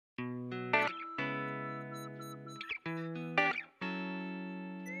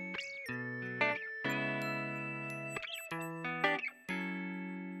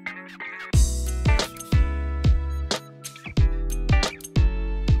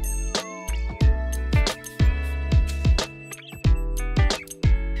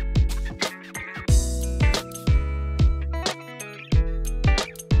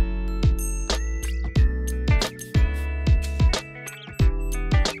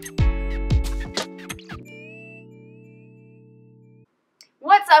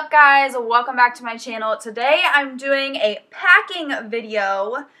up, guys? Welcome back to my channel. Today I'm doing a packing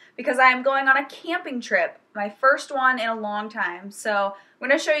video because I'm going on a camping trip, my first one in a long time. So I'm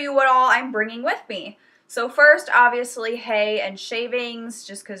going to show you what all I'm bringing with me. So first, obviously, hay and shavings,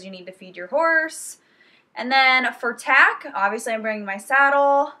 just because you need to feed your horse. And then for tack, obviously I'm bringing my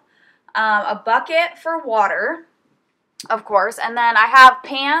saddle, a bucket for water, of course, and then I have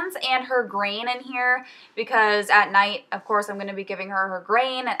Pans and her grain in here because at night, of course, I'm going to be giving her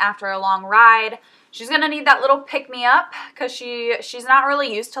grain, and after a long ride, she's going to need that little pick-me-up because she's not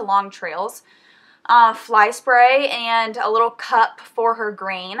really used to long trails. Fly spray and a little cup for her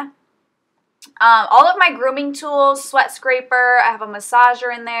grain. All of my grooming tools, sweat scraper, I have a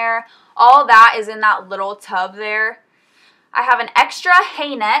massager in there. All that is in that little tub there. I have an extra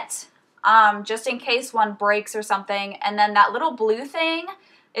hay net, just in case one breaks or something. And then that little blue thing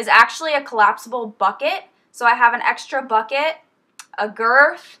is actually a collapsible bucket. So I have an extra bucket, a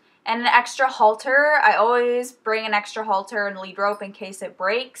girth, and an extra halter. I always bring an extra halter and lead rope in case it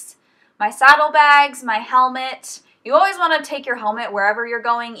breaks. My saddlebags, my helmet. You always want to take your helmet wherever you're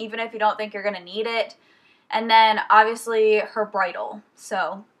going, even if you don't think you're going to need it. And then obviously her bridle.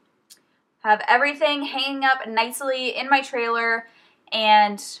 So have everything hanging up nicely in my trailer.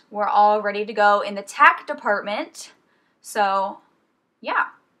 And we're all ready to go in the tack department. So, yeah,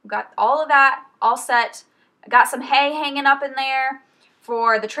 got all of that all set. I got some hay hanging up in there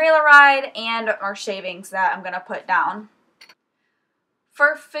for the trailer ride and our shavings that I'm going to put down.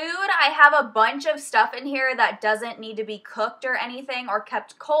 For food, I have a bunch of stuff in here that doesn't need to be cooked or anything or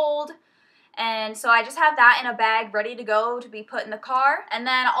kept cold. And so I just have that in a bag ready to go to be put in the car. And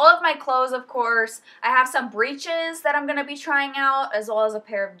then all of my clothes, of course. I have some breeches that I'm going to be trying out, as well as a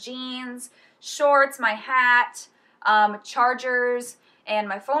pair of jeans, shorts, my hat, chargers, and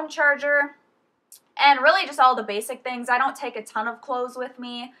my phone charger. And really just all the basic things. I don't take a ton of clothes with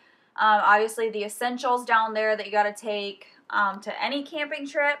me. Obviously the essentials down there that you got to take to any camping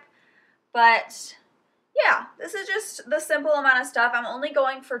trip. But yeah, this is just the simple amount of stuff. I'm only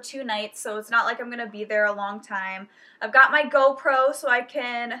going for 2 nights, so it's not like I'm going to be there a long time. I've got my GoPro so I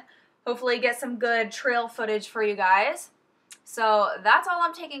can hopefully get some good trail footage for you guys. So that's all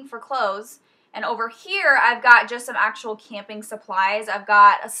I'm taking for clothes. And over here, I've got just some actual camping supplies. I've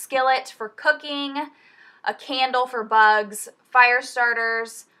got a skillet for cooking, a candle for bugs, fire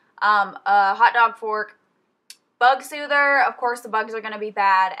starters, a hot dog fork, bug soother. Of course, the bugs are going to be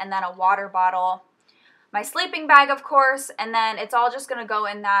bad, and then a water bottle. My sleeping bag, of course, and then it's all just going to go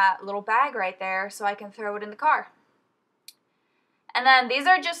in that little bag right there so I can throw it in the car. And then these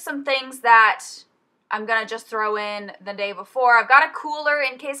are just some things that I'm going to just throw in the day before. I've got a cooler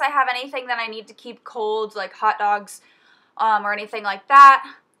in case I have anything that I need to keep cold, like hot dogs or anything like that.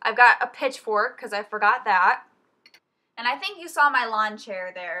 I've got a pitchfork because I forgot that. And I think you saw my lawn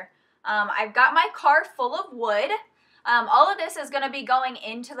chair there. I've got my car full of wood. All of this is going to be going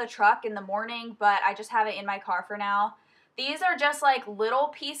into the truck in the morning, but I just have it in my car for now. These are just like little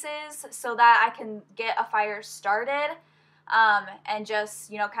pieces so that I can get a fire started and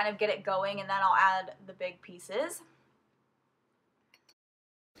just, you know, kind of get it going, and then I'll add the big pieces.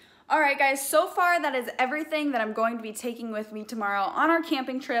 Alright guys, so far that is everything that I'm going to be taking with me tomorrow on our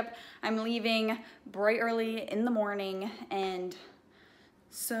camping trip. I'm leaving bright early in the morning, and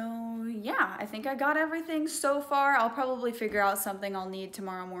so yeah, I think I got everything so far. I'll probably figure out something I'll need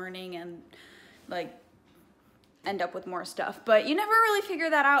tomorrow morning and like end up with more stuff. But you never really figure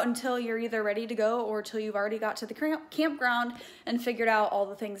that out until you're either ready to go or till you've already got to the campground and figured out all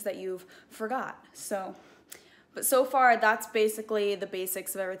the things that you've forgot. But so far that's basically the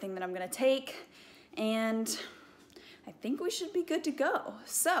basics of everything that I'm gonna take, and I think we should be good to go.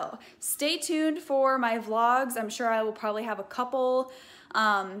 So stay tuned for my vlogs. I'm sure I will probably have a couple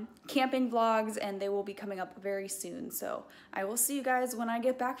camping vlogs, and they will be coming up very soon. So I will see you guys when I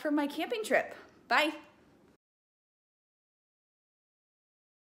get back from my camping trip. Bye.